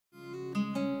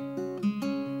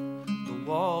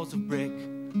walls of brick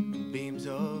and beams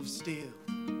of steel.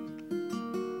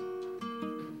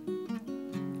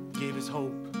 Give us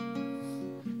hope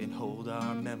and hold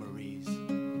our memories.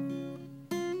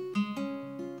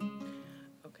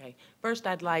 Okay, first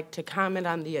I'd like to comment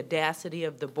on the audacity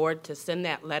of the board to send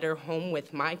that letter home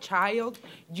with my child.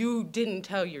 You didn't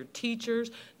tell your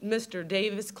teachers. Mr.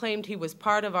 Davis claimed he was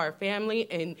part of our family,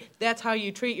 and that's how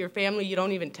you treat your family. You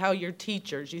don't even tell your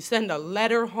teachers. You send a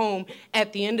letter home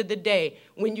at the end of the day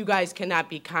when you guys cannot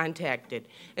be contacted.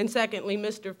 And secondly,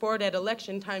 Mr. Ford, at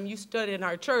election time, you stood in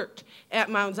our church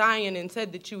at Mount Zion and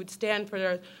said that you would stand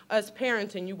for us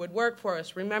parents and you would work for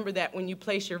us. Remember that when you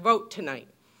place your vote tonight.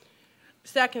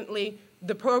 Secondly,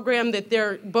 the program that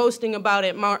they're boasting about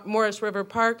at Morris River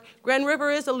Park, Grand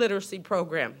River is a literacy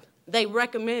program. They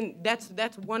recommend,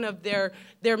 that's one of their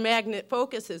magnet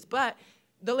focuses, but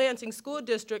the Lansing School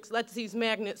Districts lets these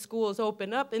magnet schools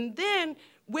open up, and then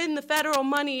when the federal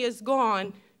money is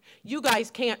gone, you guys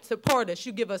can't support us.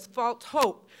 You give us false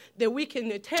hope that we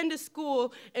can attend a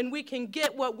school and we can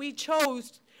get what we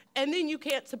chose, and then you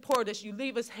can't support us. You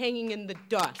leave us hanging in the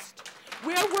dust.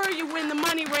 Where were you when the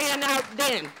money ran out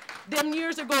then? Them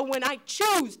years ago when I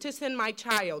chose to send my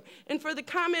child. And for the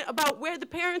comment about where the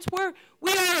parents were,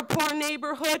 we are a poor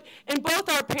neighborhood, and both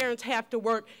our parents have to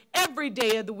work every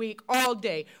day of the week, all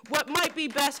day. What might be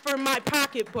best for my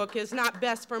pocketbook is not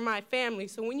best for my family.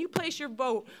 So when you place your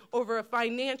vote over a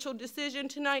financial decision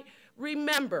tonight,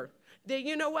 remember that,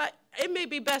 you know what, it may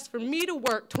be best for me to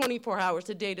work 24 hours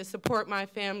a day to support my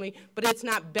family, but it's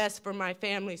not best for my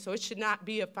family, so it should not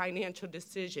be a financial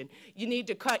decision. You need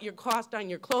to cut your cost on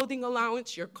your clothing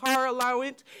allowance, your car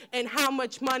allowance, and how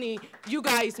much money you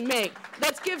guys make.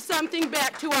 Let's give something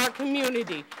back to our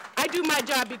community. I do my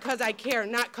job because I care,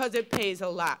 not because it pays a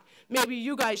lot. Maybe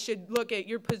you guys should look at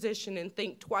your position and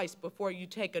think twice before you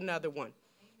take another one.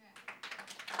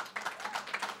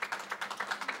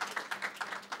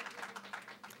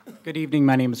 Good evening,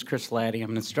 my name is Chris Laddie.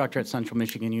 I'm an instructor at Central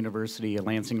Michigan University, a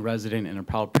Lansing resident, and a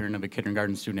proud parent of a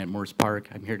kindergarten student at Morris Park.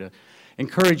 I'm here to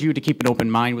encourage you to keep an open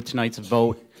mind with tonight's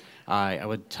vote. I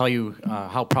would tell you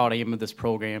how proud I am of this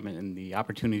program and the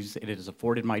opportunities it has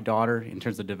afforded my daughter in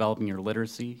terms of developing her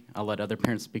literacy. I'll let other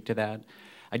parents speak to that.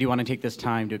 I do want to take this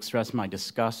time to express my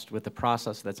disgust with the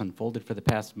process that's unfolded for the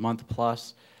past month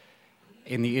plus.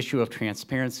 In the issue of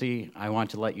transparency, I want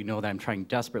to let you know that I'm trying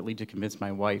desperately to convince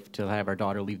my wife to have our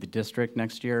daughter leave the district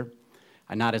next year.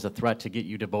 Not as a threat to get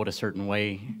you to vote a certain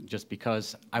way, just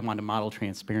because I want to model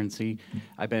transparency.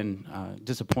 I've been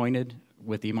disappointed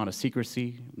with the amount of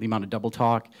secrecy, the amount of double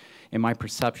talk, and my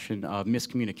perception of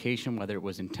miscommunication, whether it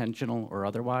was intentional or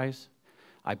otherwise.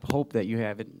 I hope that you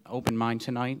have an open mind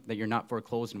tonight, that you're not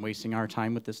foreclosed and wasting our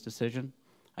time with this decision.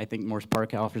 I think Morris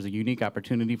Park offers a unique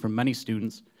opportunity for many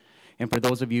students. And for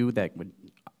those of you that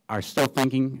are still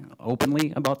thinking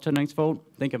openly about tonight's vote,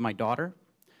 think of my daughter,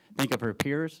 think of her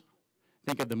peers,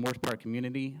 think of the Morris Park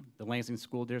community, the Lansing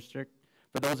School District.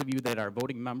 For those of you that are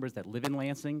voting members that live in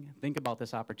Lansing, think about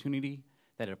this opportunity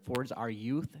that it affords our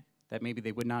youth that maybe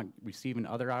they would not receive in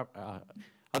other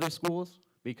schools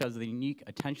because of the unique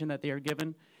attention that they are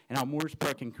given, and how Morris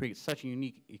Park can create such a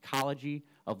unique ecology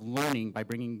of learning by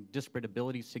bringing disparate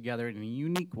abilities together in a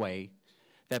unique way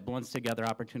that blends together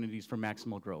opportunities for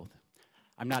maximal growth.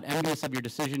 I'm not envious of your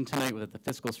decision tonight with the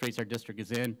fiscal straits our district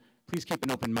is in. Please keep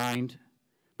an open mind.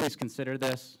 Please consider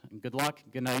this. And good luck,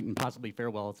 good night, and possibly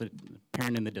farewell as a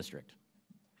parent in the district.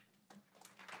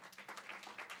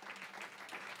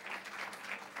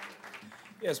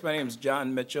 Yes, my name is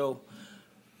John Mitchell.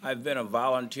 I've been a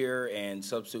volunteer and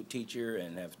substitute teacher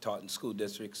and have taught in school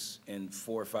districts in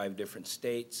 4 or 5 different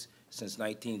states since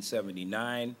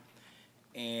 1979.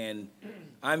 And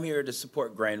I'm here to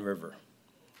support Grand River.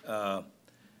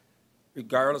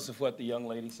 Regardless of what the young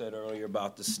lady said earlier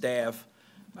about the staff,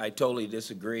 I totally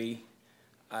disagree.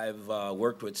 I've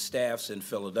worked with staffs in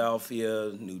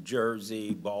Philadelphia, New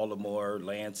Jersey, Baltimore,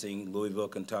 Lansing, Louisville,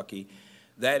 Kentucky.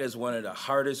 That is one of the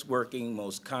hardest working,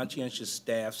 most conscientious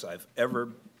staffs I've ever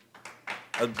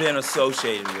been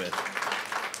associated with.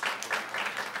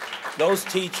 Those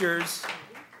teachers,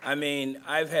 I mean,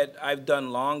 I've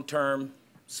done long-term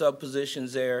sub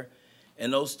positions there,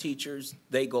 and those teachers,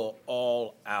 they go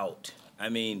all out. I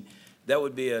mean, that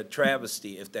would be a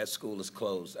travesty if that school is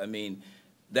closed. I mean,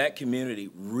 that community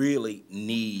really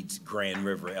needs Grand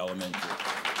River Elementary.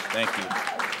 Thank you.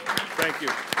 Thank you.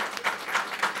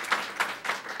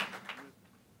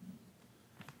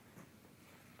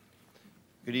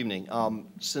 Good evening.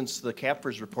 Since the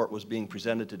CAPFRS report was being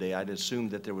presented today, I'd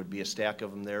assumed that there would be a stack of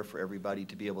them there for everybody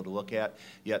to be able to look at,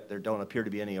 yet there don't appear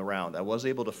to be any around. I was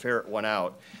able to ferret one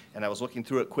out, and I was looking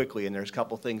through it quickly, and there's a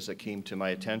couple things that came to my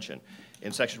attention.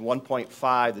 In section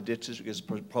 1.5, the district is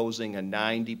proposing a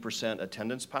 90%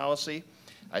 attendance policy.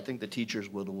 I think the teachers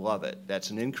would love it. That's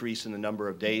an increase in the number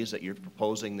of days that you're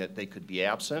proposing that they could be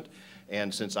absent.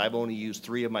 And since I've only used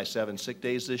 3 of my 7 sick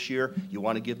days this year, you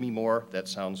want to give me more? That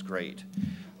sounds great.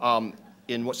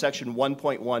 In section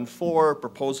 1.14,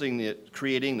 proposing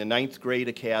creating the 9th grade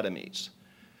academies.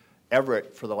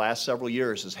 Everett, for the last several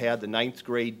years, has had the 9th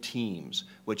grade teams,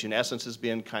 which in essence has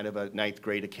been kind of a 9th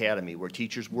grade academy, where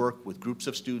teachers work with groups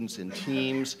of students in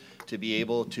teams to be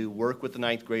able to work with the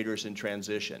 9th graders in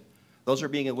transition. Those are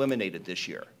being eliminated this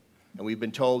year. And we've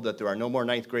been told that there are no more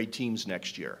 9th grade teams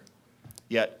next year.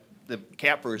 Yet, the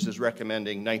CAPFRS is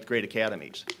recommending 9th grade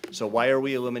academies. So why are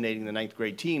we eliminating the 9th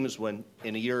grade teams when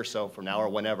in a year or so from now or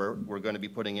whenever we're going to be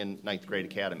putting in 9th grade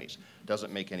academies?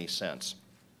 Doesn't make any sense.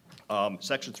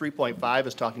 Section 3.5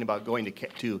 is talking about going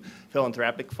to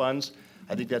philanthropic funds.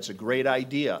 I think that's a great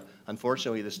idea.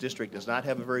 Unfortunately, this district does not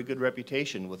have a very good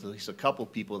reputation with at least a couple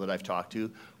people that I've talked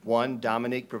to. One,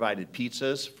 Dominic provided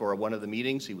pizzas for one of the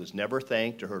meetings. He was never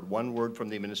thanked or heard one word from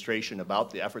the administration about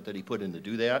the effort that he put in to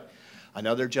do that.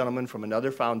 Another gentleman from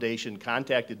another foundation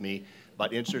contacted me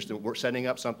about interest in setting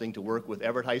up something to work with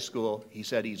Everett High School. He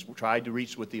said he's tried to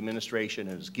reach with the administration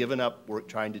and has given up work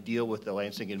trying to deal with the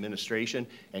Lansing administration,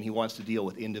 and he wants to deal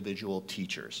with individual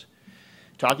teachers.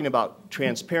 Talking about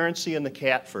transparency in the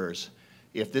CAPFRS,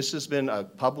 if this has been a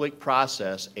public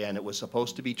process and it was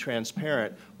supposed to be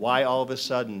transparent, why all of a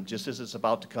sudden, just as it's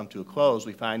about to come to a close,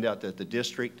 we find out that the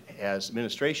district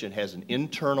administration has an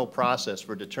internal process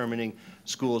for determining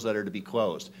schools that are to be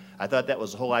closed. I thought that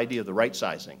was the whole idea of the right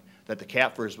sizing, that the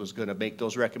CAPFRS was going to make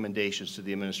those recommendations to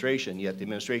the administration, yet the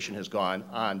administration has gone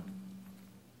on,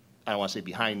 I don't want to say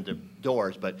behind the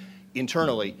doors, but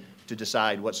internally to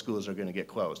decide what schools are going to get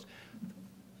closed.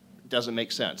 Doesn't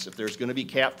make sense. If there's going to be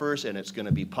CAPFRS and it's going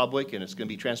to be public and it's going to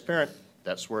be transparent,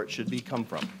 that's where it should come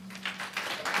from.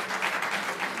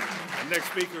 The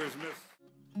next speaker is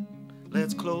Miss.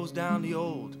 Let's close down the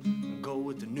old and go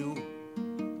with the new.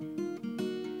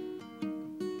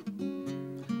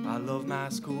 I love my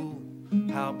school.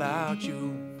 How about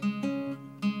you?